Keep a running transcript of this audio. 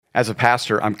As a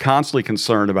pastor, I'm constantly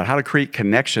concerned about how to create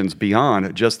connections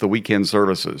beyond just the weekend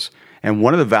services. And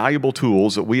one of the valuable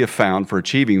tools that we have found for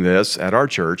achieving this at our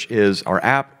church is our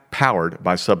app powered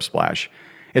by Subsplash.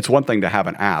 It's one thing to have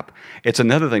an app. It's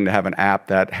another thing to have an app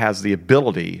that has the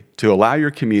ability to allow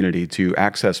your community to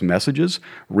access messages,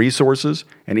 resources,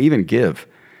 and even give.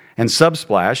 And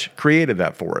Subsplash created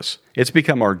that for us. It's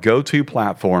become our go-to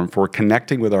platform for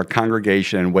connecting with our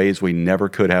congregation in ways we never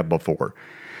could have before.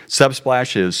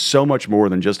 Subsplash is so much more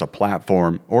than just a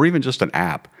platform or even just an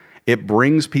app. It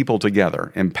brings people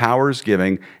together, empowers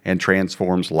giving, and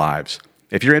transforms lives.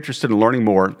 If you're interested in learning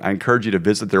more, I encourage you to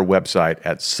visit their website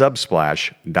at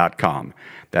subsplash.com.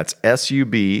 That's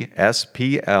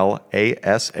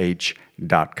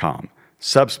subsplash.com.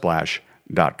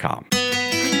 Subsplash.com.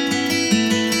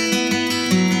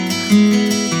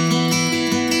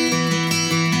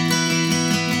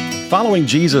 Following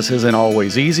Jesus isn't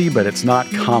always easy, but it's not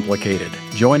complicated.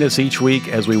 Join us each week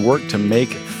as we work to make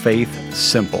faith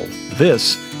simple.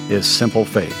 This is Simple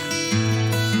Faith.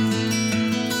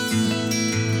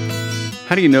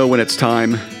 How do you know when it's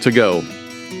time to go?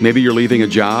 Maybe you're leaving a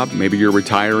job, maybe you're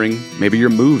retiring, maybe you're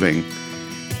moving.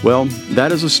 Well,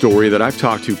 that is a story that I've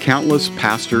talked to countless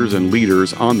pastors and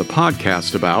leaders on the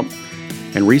podcast about,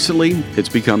 and recently it's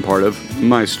become part of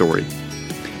my story.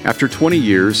 After 20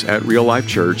 years at Real Life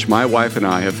Church, my wife and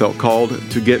I have felt called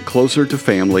to get closer to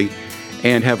family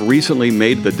and have recently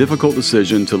made the difficult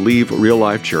decision to leave Real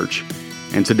Life Church.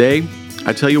 And today,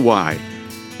 I tell you why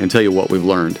and tell you what we've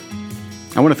learned.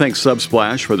 I want to thank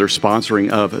Subsplash for their sponsoring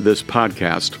of this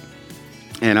podcast,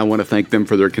 and I want to thank them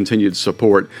for their continued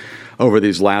support over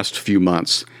these last few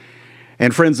months.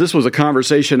 And friends, this was a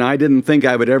conversation I didn't think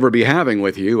I would ever be having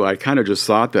with you. I kind of just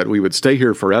thought that we would stay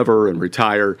here forever and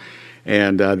retire,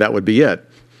 and that would be it.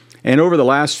 And over the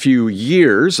last few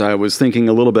years, I was thinking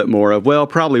a little bit more of, well,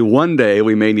 probably one day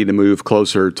we may need to move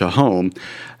closer to home.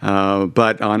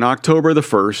 But on October the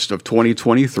 1st of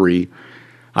 2023,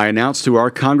 I announced to our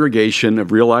congregation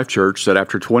of Real Life Church that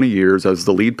after 20 years as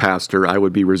the lead pastor, I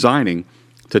would be resigning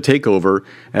to take over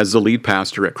as the lead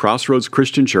pastor at Crossroads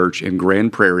Christian Church in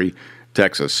Grand Prairie,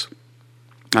 Texas.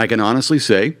 I can honestly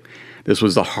say this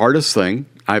was the hardest thing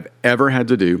I've ever had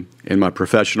to do in my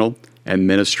professional and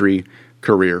ministry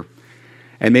career.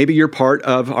 And maybe you're part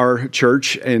of our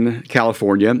church in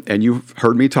California and you've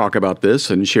heard me talk about this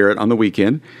and share it on the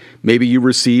weekend. Maybe you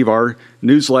receive our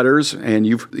newsletters and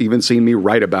you've even seen me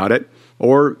write about it.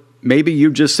 Or maybe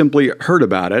you've just simply heard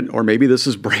about it, or maybe this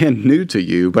is brand new to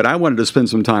you. But I wanted to spend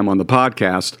some time on the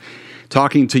podcast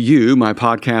talking to you, my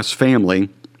podcast family,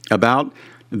 about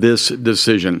this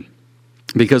decision.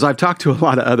 Because I've talked to a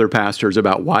lot of other pastors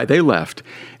about why they left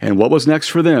and what was next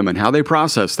for them and how they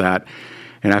processed that.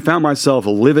 And I found myself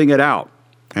living it out.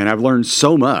 And I've learned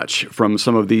so much from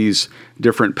some of these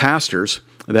different pastors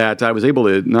that I was able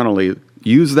to not only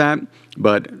use that,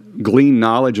 but glean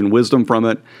knowledge and wisdom from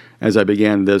it as I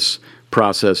began this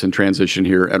process and transition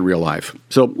here at Real Life.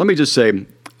 So let me just say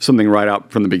something right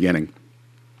out from the beginning.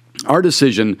 Our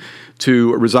decision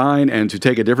to resign and to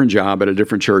take a different job at a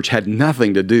different church had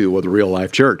nothing to do with Real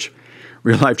Life Church.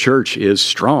 Real Life Church is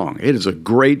strong. It is a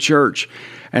great church.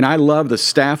 And I love the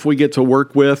staff we get to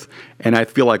work with, and I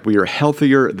feel like we are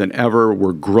healthier than ever.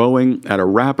 We're growing at a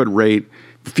rapid rate.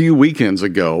 A few weekends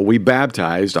ago, we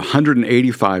baptized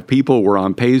 185 people. We're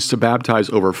on pace to baptize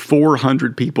over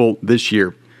 400 people this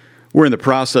year. We're in the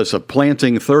process of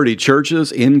planting 30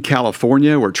 churches in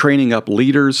California. We're training up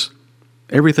leaders.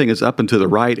 Everything is up and to the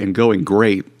right and going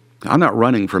great. I'm not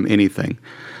running from anything.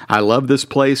 I love this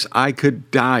place. I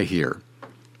could die here.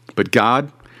 But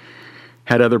God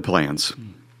had other plans.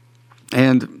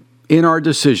 And in our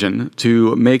decision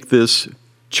to make this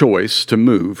choice to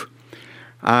move,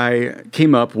 I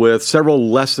came up with several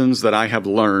lessons that I have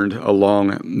learned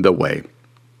along the way.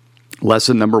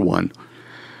 Lesson number one,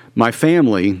 my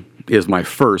family is my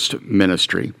first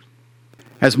ministry.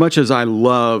 As much as I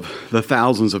love the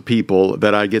thousands of people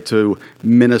that I get to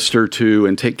minister to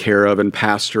and take care of and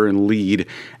pastor and lead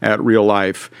at Real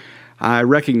Life, I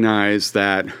recognize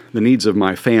that the needs of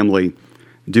my family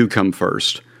do come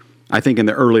first. I think in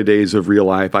the early days of Real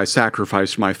Life, I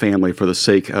sacrificed my family for the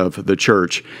sake of the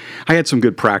church. I had some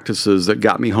good practices that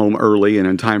got me home early and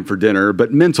in time for dinner,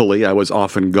 but mentally I was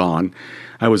often gone.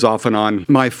 I was often on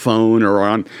my phone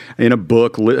or in a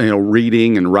book,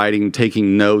 reading and writing,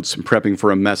 taking notes and prepping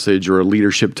for a message or a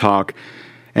leadership talk.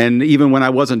 And even when I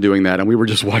wasn't doing that and we were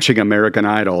just watching American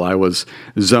Idol, I was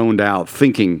zoned out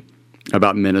thinking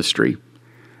about ministry.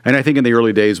 And I think in the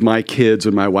early days, my kids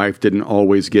and my wife didn't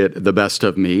always get the best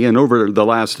of me. And over the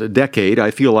last decade, I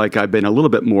feel like I've been a little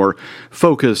bit more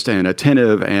focused and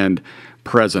attentive and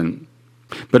present.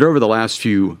 But over the last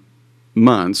few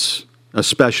months,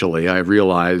 especially, I've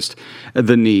realized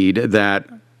the need that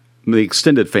the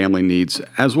extended family needs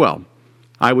as well.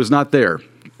 I was not there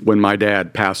when my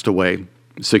dad passed away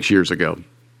 6 years ago.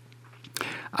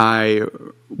 I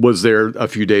was there a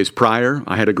few days prior.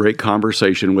 I had a great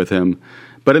conversation with him,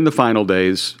 but in the final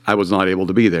days, I was not able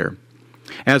to be there.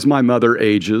 As my mother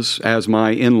ages, as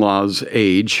my in-laws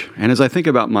age, and as I think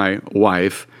about my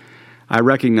wife, I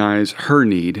recognize her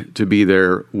need to be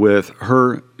there with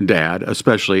her dad,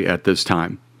 especially at this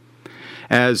time.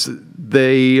 As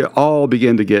they all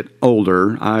begin to get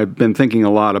older, I've been thinking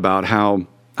a lot about how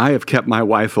I have kept my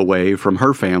wife away from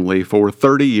her family for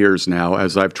 30 years now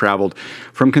as I've traveled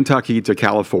from Kentucky to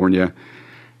California,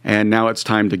 and now it's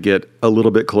time to get a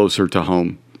little bit closer to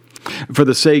home. For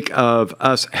the sake of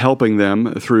us helping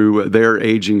them through their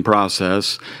aging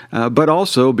process, but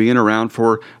also being around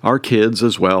for our kids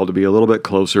as well, to be a little bit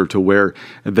closer to where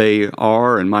they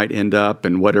are and might end up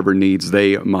and whatever needs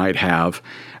they might have,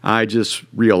 I just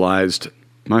realized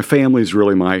my family is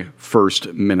really my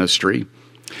first ministry.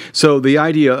 So the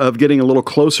idea of getting a little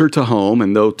closer to home,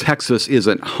 and though Texas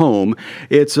isn't home,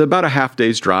 it's about a half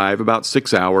day's drive, about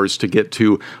 6 hours to get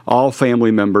to all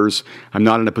family members. I'm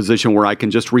not in a position where I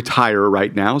can just retire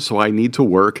right now, so I need to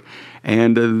work.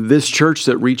 And this church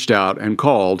that reached out and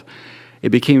called, it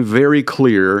became very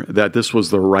clear that this was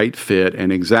the right fit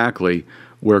and exactly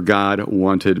where God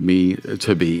wanted me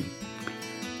to be.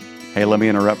 Hey, let me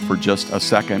interrupt for just a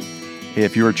second.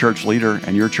 If you're a church leader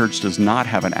and your church does not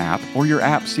have an app, or your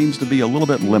app seems to be a little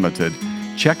bit limited,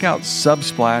 check out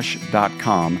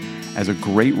Subsplash.com as a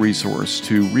great resource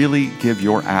to really give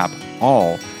your app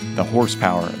all the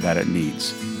horsepower that it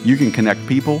needs. You can connect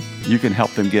people, you can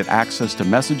help them get access to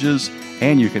messages,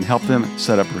 and you can help them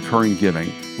set up recurring giving,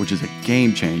 which is a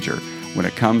game changer when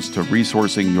it comes to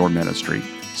resourcing your ministry.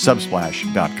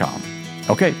 Subsplash.com.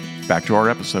 Okay, back to our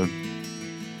episode.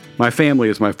 My family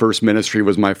as my first ministry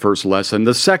was my first lesson.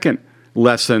 The second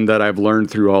lesson that I've learned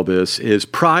through all this is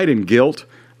pride and guilt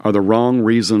are the wrong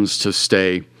reasons to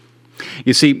stay.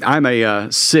 You see, I'm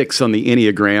a 6 on the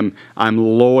Enneagram. I'm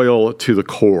loyal to the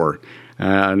core.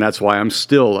 And that's why I'm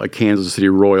still a Kansas City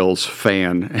Royals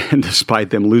fan. And despite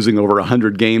them losing over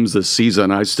 100 games this season,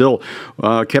 I still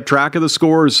kept track of the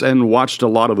scores and watched a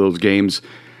lot of those games.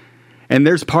 And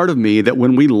there's part of me that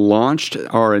when we launched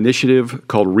our initiative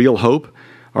called Real Hope,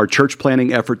 our church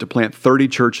planning effort to plant 30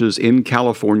 churches in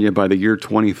California by the year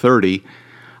 2030,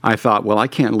 I thought, well, I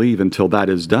can't leave until that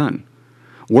is done.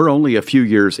 We're only a few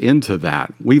years into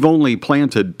that. We've only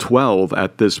planted 12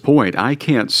 at this point. I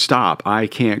can't stop. I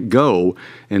can't go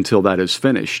until that is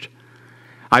finished.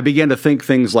 I began to think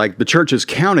things like, the church is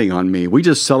counting on me. We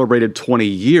just celebrated 20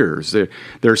 years. There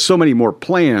are so many more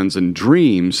plans and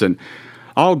dreams and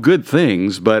all good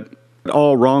things, but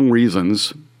all wrong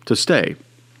reasons to stay.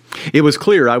 It was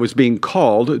clear I was being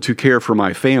called to care for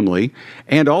my family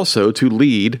and also to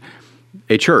lead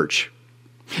a church.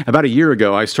 About a year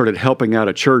ago, I started helping out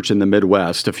a church in the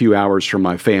Midwest, a few hours from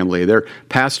my family. Their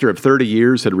pastor of 30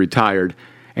 years had retired,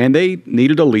 and they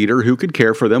needed a leader who could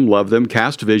care for them, love them,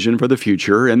 cast vision for the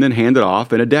future, and then hand it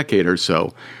off in a decade or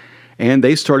so. And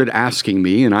they started asking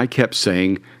me, and I kept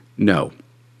saying no.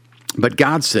 But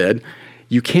God said,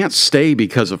 you can't stay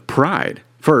because of pride.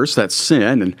 First, that's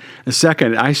sin, and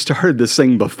second, I started this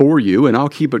thing before you, and I'll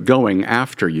keep it going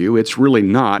after you. It's really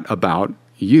not about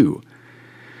you.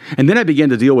 And then I began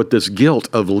to deal with this guilt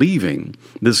of leaving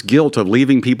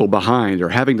people behind or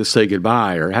having to say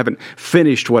goodbye or haven't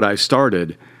finished what I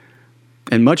started.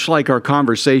 And much like our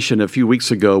conversation a few weeks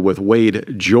ago with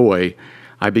Wade Joy,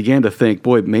 I began to think,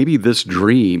 boy, maybe this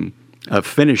dream of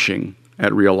finishing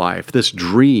at Real Life, this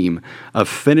dream of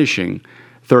finishing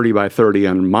 30 by 30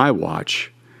 on my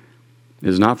watch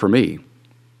is not for me.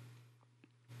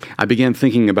 I began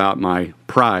thinking about my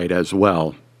pride as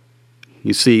well.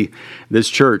 You see, this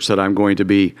church that I'm going to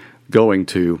be going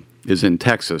to is in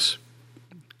Texas.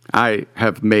 I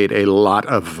have made a lot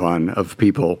of fun of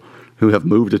people who have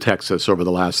moved to Texas over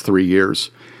the last 3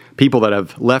 years. People that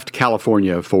have left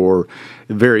California for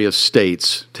various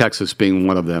states, Texas being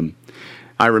one of them.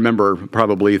 I remember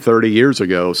probably 30 years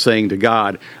ago saying to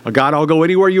God, God, I'll go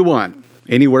anywhere you want,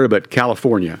 anywhere but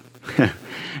California.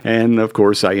 And of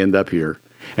course, I end up here.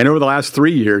 And over the last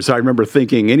 3 years, I remember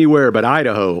thinking anywhere but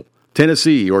Idaho,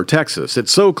 Tennessee, or Texas.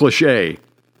 It's so cliche.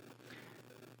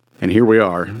 And here we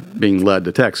are, being led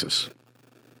to Texas.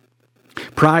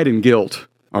 Pride and guilt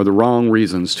are the wrong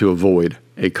reasons to avoid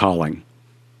a calling.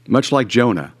 Much like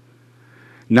Jonah,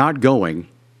 not going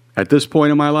at this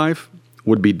point in my life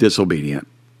would be disobedient.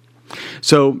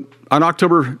 So On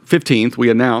October 15th, we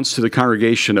announced to the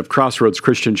congregation of Crossroads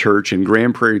Christian Church in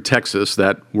Grand Prairie, Texas,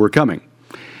 that we're coming.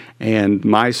 And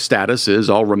my status is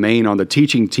I'll remain on the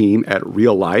teaching team at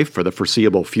Real Life for the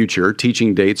foreseeable future,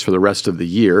 teaching dates for the rest of the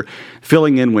year,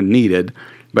 filling in when needed,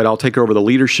 but I'll take over the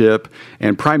leadership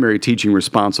and primary teaching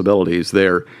responsibilities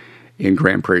there in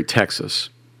Grand Prairie, Texas.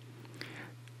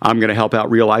 I'm going to help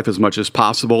out Real Life as much as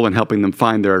possible in helping them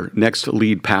find their next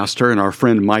lead pastor, and our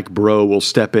friend Mike Bro will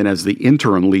step in as the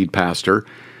interim lead pastor,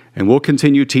 and we'll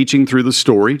continue teaching through the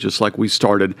story, just like we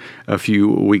started a few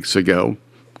weeks ago.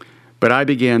 But I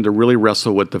began to really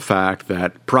wrestle with the fact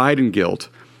that pride and guilt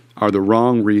are the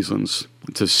wrong reasons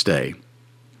to stay.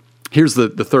 Here's the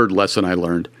third lesson I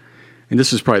learned, and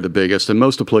this is probably the biggest and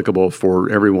most applicable for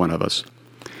every one of us.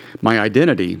 My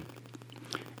identity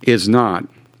is not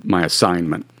my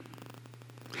assignment.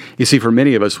 You see, for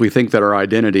many of us, we think that our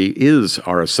identity is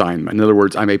our assignment. In other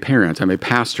words, I'm a parent, I'm a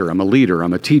pastor, I'm a leader,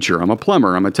 I'm a teacher, I'm a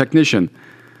plumber, I'm a technician.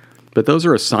 But those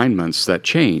are assignments that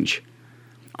change.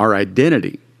 Our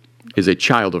identity is a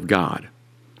child of God.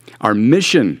 Our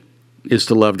mission is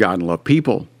to love God and love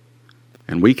people.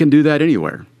 And we can do that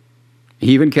anywhere,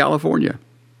 even California,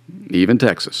 even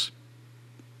Texas.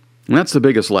 And that's the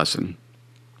biggest lesson.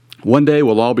 One day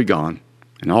we'll all be gone,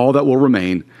 and all that will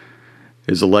remain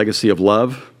is a legacy of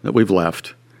love that we've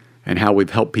left and how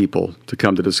we've helped people to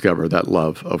come to discover that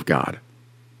love of God.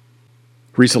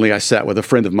 Recently, I sat with a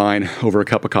friend of mine over a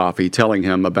cup of coffee, telling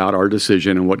him about our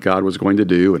decision and what God was going to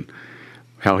do and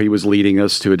how he was leading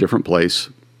us to a different place.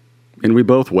 And we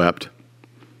both wept.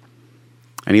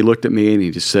 And he looked at me and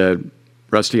he just said,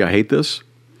 "Rusty, I hate this,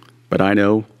 but I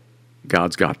know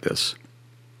God's got this.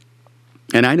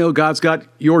 And I know God's got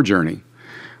your journey.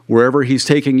 Wherever he's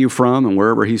taking you from and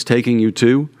wherever he's taking you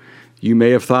to, you may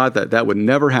have thought that that would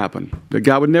never happen, that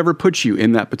God would never put you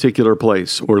in that particular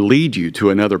place or lead you to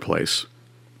another place.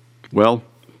 Well,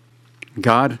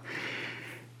 God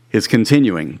is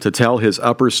continuing to tell his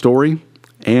upper story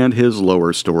and his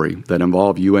lower story that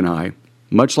involve you and I,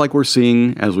 much like we're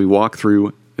seeing as we walk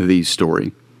through the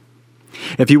story.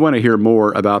 If you want to hear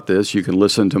more about this, you can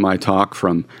listen to my talk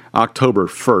from October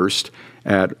 1st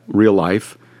at Real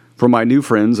Life. For my new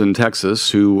friends in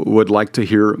Texas who would like to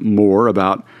hear more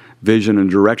about vision and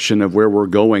direction of where we're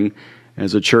going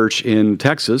as a church in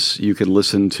Texas, you can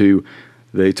listen to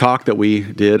the talk that we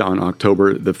did on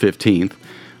October the 15th.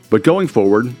 But going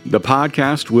forward, the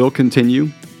podcast will continue.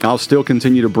 I'll still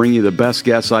continue to bring you the best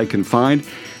guests I can find,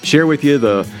 share with you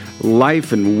the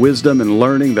life and wisdom and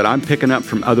learning that I'm picking up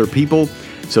from other people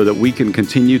so that we can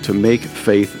continue to make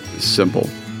faith simple.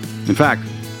 In fact,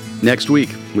 next week,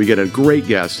 we get a great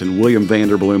guest in William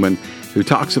Vanderbloemen who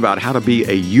talks about how to be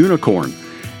a unicorn.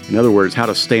 In other words, how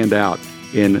to stand out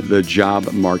in the job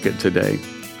market today.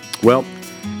 Well,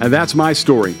 and that's my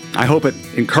story. I hope it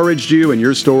encouraged you in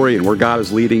your story and where God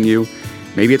is leading you.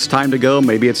 Maybe it's time to go,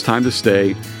 maybe it's time to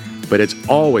stay, but it's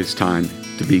always time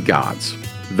to be God's.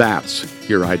 That's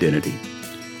your identity.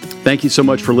 Thank you so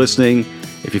much for listening.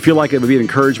 If you feel like it would be an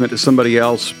encouragement to somebody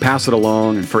else, pass it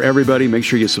along. And for everybody, make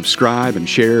sure you subscribe and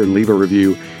share and leave a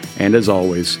review. And as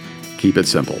always, keep it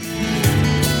simple.